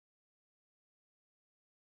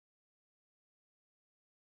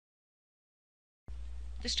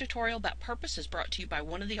This tutorial about purpose is brought to you by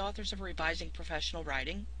one of the authors of Revising Professional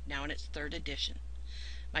Writing, now in its 3rd edition.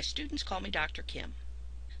 My students call me Dr. Kim.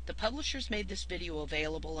 The publishers made this video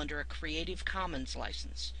available under a Creative Commons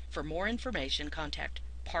license. For more information, contact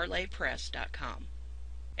parlaypress.com.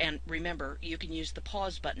 And remember, you can use the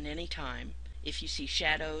pause button anytime. If you see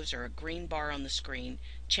shadows or a green bar on the screen,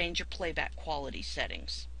 change your playback quality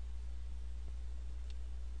settings.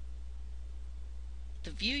 The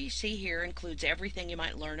view you see here includes everything you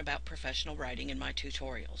might learn about professional writing in my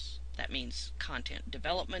tutorials. That means content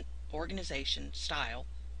development, organization, style,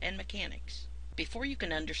 and mechanics. Before you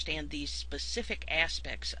can understand these specific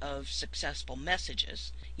aspects of successful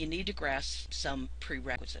messages, you need to grasp some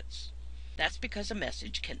prerequisites. That's because a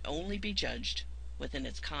message can only be judged within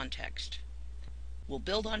its context. We'll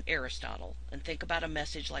build on Aristotle and think about a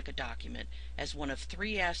message like a document as one of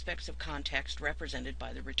 3 aspects of context represented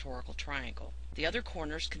by the rhetorical triangle. The other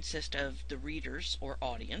corners consist of the reader's or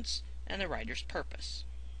audience and the writer's purpose.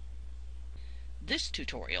 This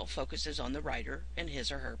tutorial focuses on the writer and his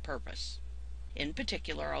or her purpose. In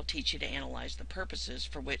particular, I'll teach you to analyze the purposes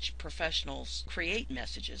for which professionals create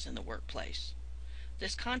messages in the workplace.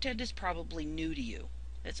 This content is probably new to you.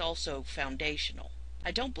 It's also foundational.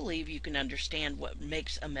 I don't believe you can understand what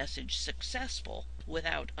makes a message successful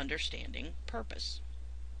without understanding purpose.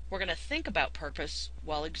 We're going to think about purpose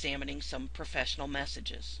while examining some professional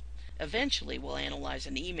messages. Eventually, we'll analyze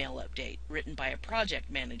an email update written by a project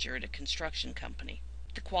manager at a construction company.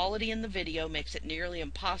 The quality in the video makes it nearly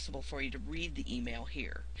impossible for you to read the email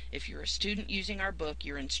here. If you're a student using our book,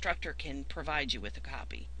 your instructor can provide you with a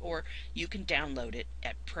copy, or you can download it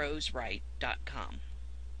at proswrite.com.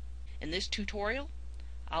 In this tutorial,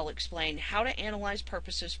 I'll explain how to analyze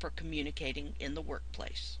purposes for communicating in the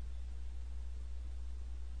workplace.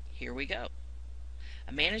 Here we go.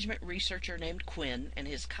 A management researcher named Quinn and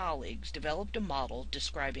his colleagues developed a model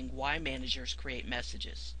describing why managers create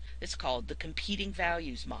messages. It's called the Competing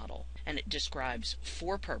Values Model, and it describes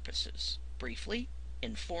 4 purposes: briefly,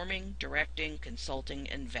 informing, directing, consulting,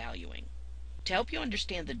 and valuing. To help you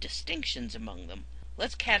understand the distinctions among them,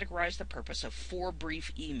 let's categorize the purpose of 4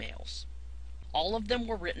 brief emails. All of them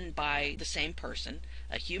were written by the same person,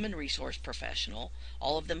 a human resource professional.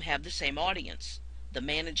 All of them have the same audience, the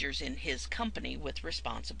managers in his company with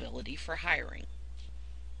responsibility for hiring.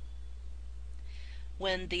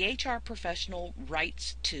 When the HR professional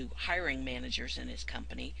writes to hiring managers in his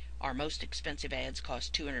company, our most expensive ads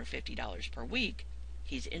cost $250 per week,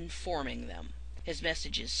 he's informing them. His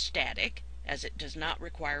message is static, as it does not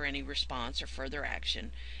require any response or further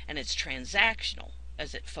action, and it's transactional,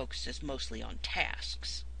 as it focuses mostly on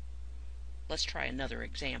tasks. Let's try another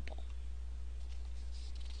example.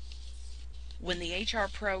 When the HR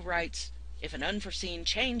pro writes, "If an unforeseen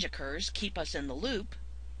change occurs, keep us in the loop,"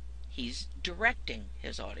 he's directing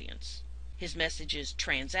his audience. His message is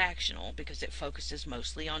transactional because it focuses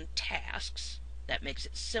mostly on tasks. That makes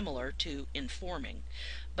it similar to informing.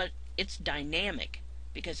 But it's dynamic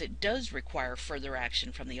because it does require further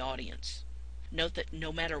action from the audience. Note that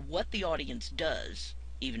no matter what the audience does,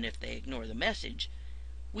 even if they ignore the message,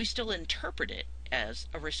 we still interpret it as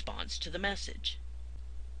a response to the message.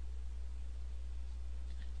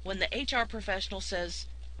 When the HR professional says,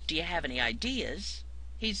 "Do you have any ideas?"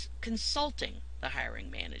 he's consulting the hiring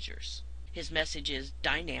managers. His message is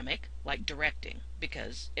dynamic, like directing,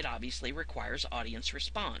 because it obviously requires audience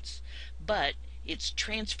response. But it's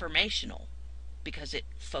transformational, because it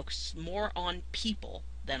focuses more on people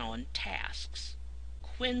than on tasks.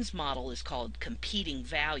 Quinn's model is called competing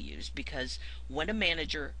values because when a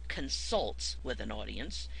manager consults with an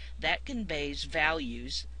audience, that conveys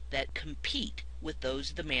values that compete with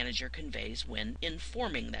those the manager conveys when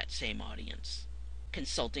informing that same audience.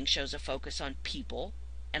 Consulting shows a focus on people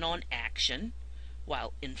and on action,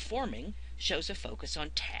 while informing shows a focus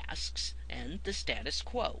on tasks and the status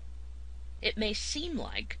quo. It may seem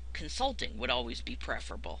like consulting would always be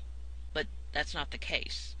preferable, but that's not the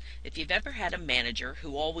case. If you've ever had a manager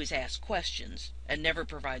who always asks questions and never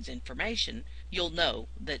provides information, you'll know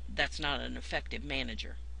that that's not an effective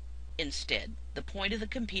manager. Instead, the point of the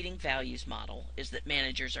competing values model is that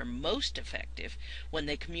managers are most effective when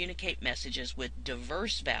they communicate messages with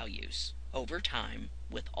diverse values over time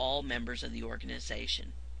with all members of the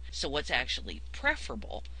organization. So what's actually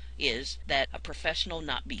preferable is that a professional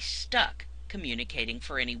not be stuck communicating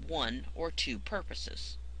for any 1 or 2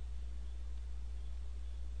 purposes.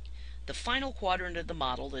 The final quadrant of the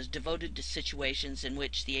model is devoted to situations in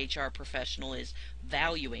which the HR professional is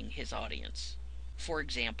valuing his audience. For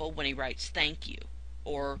example, when he writes "thank you"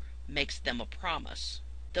 or makes them a promise.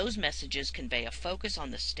 Those messages convey a focus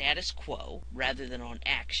on the status quo rather than on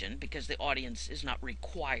action because the audience is not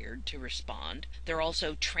required to respond. They're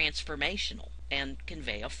also transformational and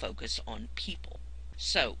convey a focus on people.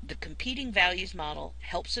 So, the competing values model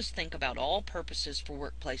helps us think about all purposes for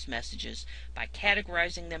workplace messages by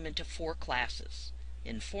categorizing them into 4 classes: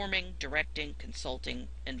 informing, directing, consulting,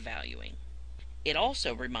 and valuing. It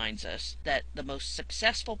also reminds us that the most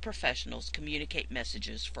successful professionals communicate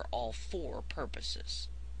messages for all 4 purposes.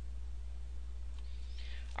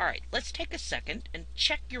 Alright, let's take a second and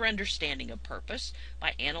check your understanding of purpose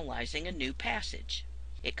by analyzing a new passage.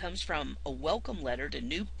 It comes from a welcome letter to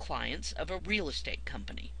new clients of a real estate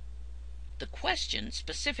company. The question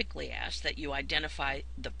specifically asks that you identify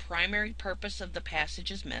the primary purpose of the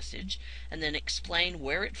passage's message and then explain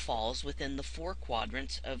where it falls within the 4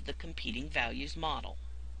 quadrants of the competing values model.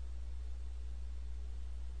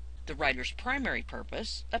 The writer's primary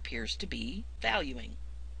purpose appears to be valuing.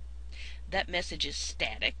 That message is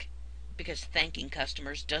static because thanking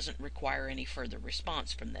customers doesn't require any further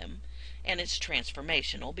response from them, and it's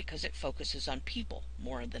transformational because it focuses on people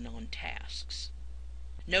more than on tasks.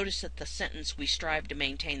 Notice that the sentence, "We strive to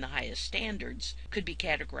maintain the highest standards," could be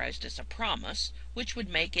categorized as a promise, which would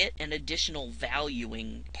make it an additional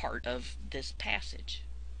valuing part of this passage.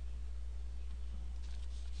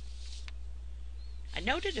 I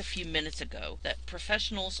noted a few minutes ago that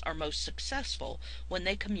professionals are most successful when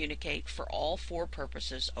they communicate for all 4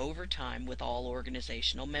 purposes over time with all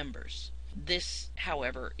organizational members. This,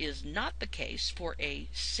 however, is not the case for a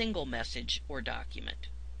single message or document.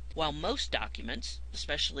 While most documents,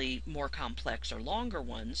 especially more complex or longer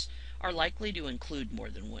ones, are likely to include more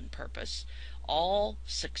than one purpose, all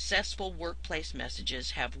successful workplace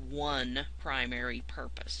messages have one primary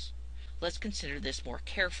purpose. Let's consider this more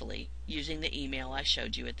carefully using the email I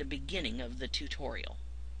showed you at the beginning of the tutorial.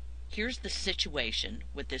 Here's the situation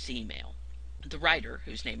with this email. The writer,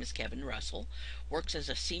 whose name is Kevin Russell, works as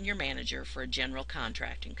a senior manager for a general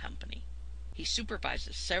contracting company. He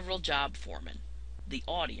supervises several job foremen. The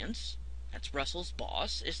audience, that's Russell's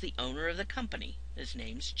boss, is the owner of the company. His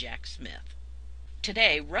name's Jack Smith.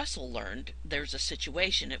 Today, Russell learned there's a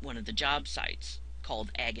situation at one of the job sites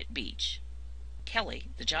called Agate Beach. Kelly,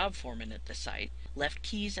 the job foreman at the site, left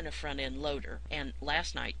keys in a front-end loader, and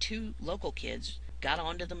last night 2 local kids got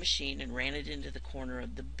onto the machine and ran it into the corner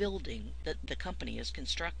of the building that the company is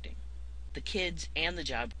constructing. The kids and the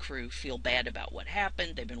job crew feel bad about what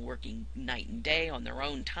happened. They've been working night and day on their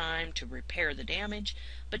own time to repair the damage,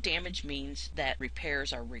 but damage means that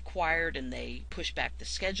repairs are required, and they push back the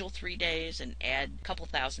schedule 3 days and add a couple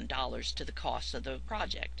 $1,000s to the cost of the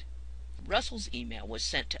project. Russell's email was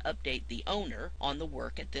sent to update the owner on the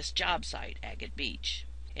work at this job site, Agate Beach.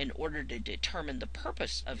 In order to determine the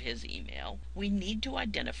purpose of his email, we need to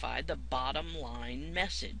identify the bottom line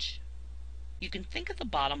message. You can think of the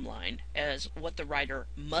bottom line as what the writer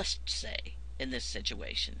must say in this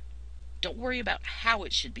situation. Don't worry about how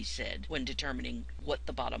it should be said when determining what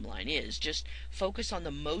the bottom line is. Just focus on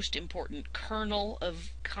the most important kernel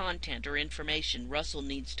of content or information Russell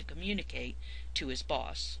needs to communicate to his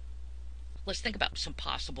boss. Let's think about some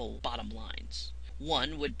possible bottom lines.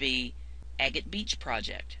 One would be Agate Beach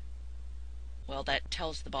Project. Well, that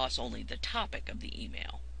tells the boss only the topic of the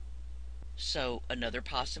email. So another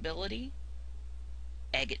possibility,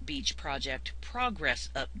 Agate Beach Project Progress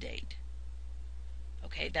Update.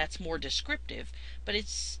 Okay, that's more descriptive, but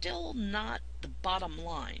it's still not the bottom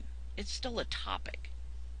line. It's still a topic.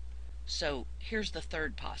 So here's the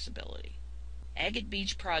third possibility. Agate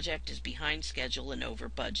Beach Project is behind schedule and over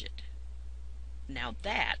budget. Now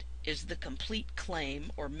that is the complete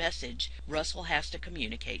claim or message Russell has to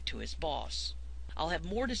communicate to his boss. I'll have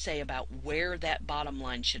more to say about where that bottom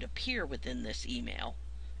line should appear within this email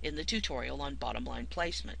in the tutorial on bottom line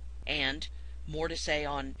placement, and more to say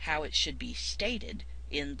on how it should be stated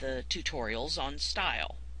in the tutorials on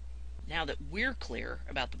style. Now that we're clear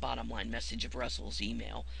about the bottom line message of Russell's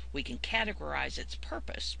email, we can categorize its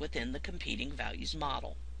purpose within the competing values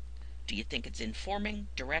model. Do you think it's informing,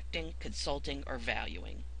 directing, consulting, or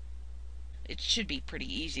valuing? It should be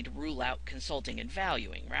pretty easy to rule out consulting and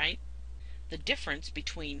valuing, right? The difference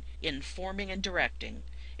between informing and directing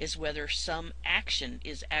is whether some action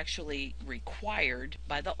is actually required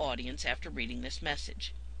by the audience after reading this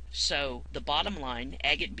message. So, the bottom line,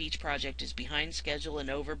 Agate Beach Project is behind schedule and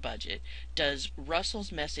over budget. Does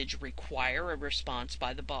Russell's message require a response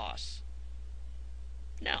by the boss?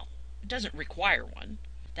 No, it doesn't require one.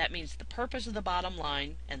 That means the purpose of the bottom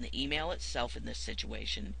line and the email itself in this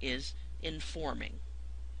situation is informing.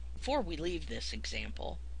 Before we leave this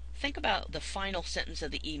example, Think about the final sentence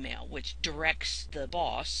of the email, which directs the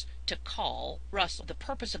boss to call Russell. The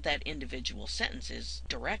purpose of that individual sentence is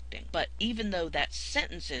directing. But even though that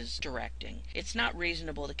sentence is directing, it's not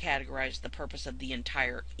reasonable to categorize the purpose of the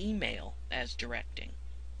entire email as directing.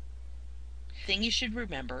 The thing you should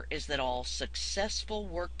remember is that all successful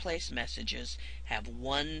workplace messages have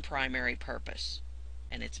one primary purpose,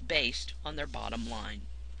 and it's based on their bottom line.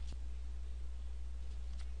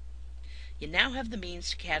 You now have the means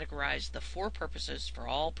to categorize the 4 purposes for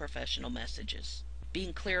all professional messages.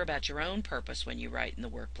 Being clear about your own purpose when you write in the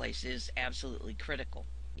workplace is absolutely critical,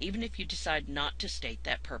 even if you decide not to state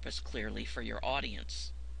that purpose clearly for your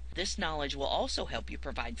audience. This knowledge will also help you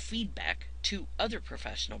provide feedback to other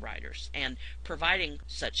professional writers, and providing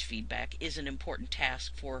such feedback is an important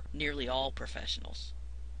task for nearly all professionals.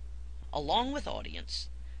 Along with audience,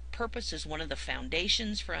 purpose is one of the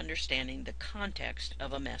foundations for understanding the context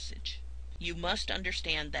of a message. You must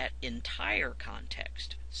understand that entire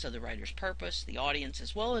context, so the writer's purpose, the audience,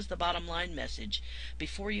 as well as the bottom line message,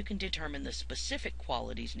 before you can determine the specific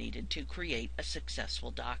qualities needed to create a successful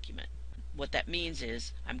document. What that means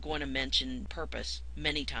is I'm going to mention purpose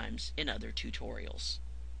many times in other tutorials.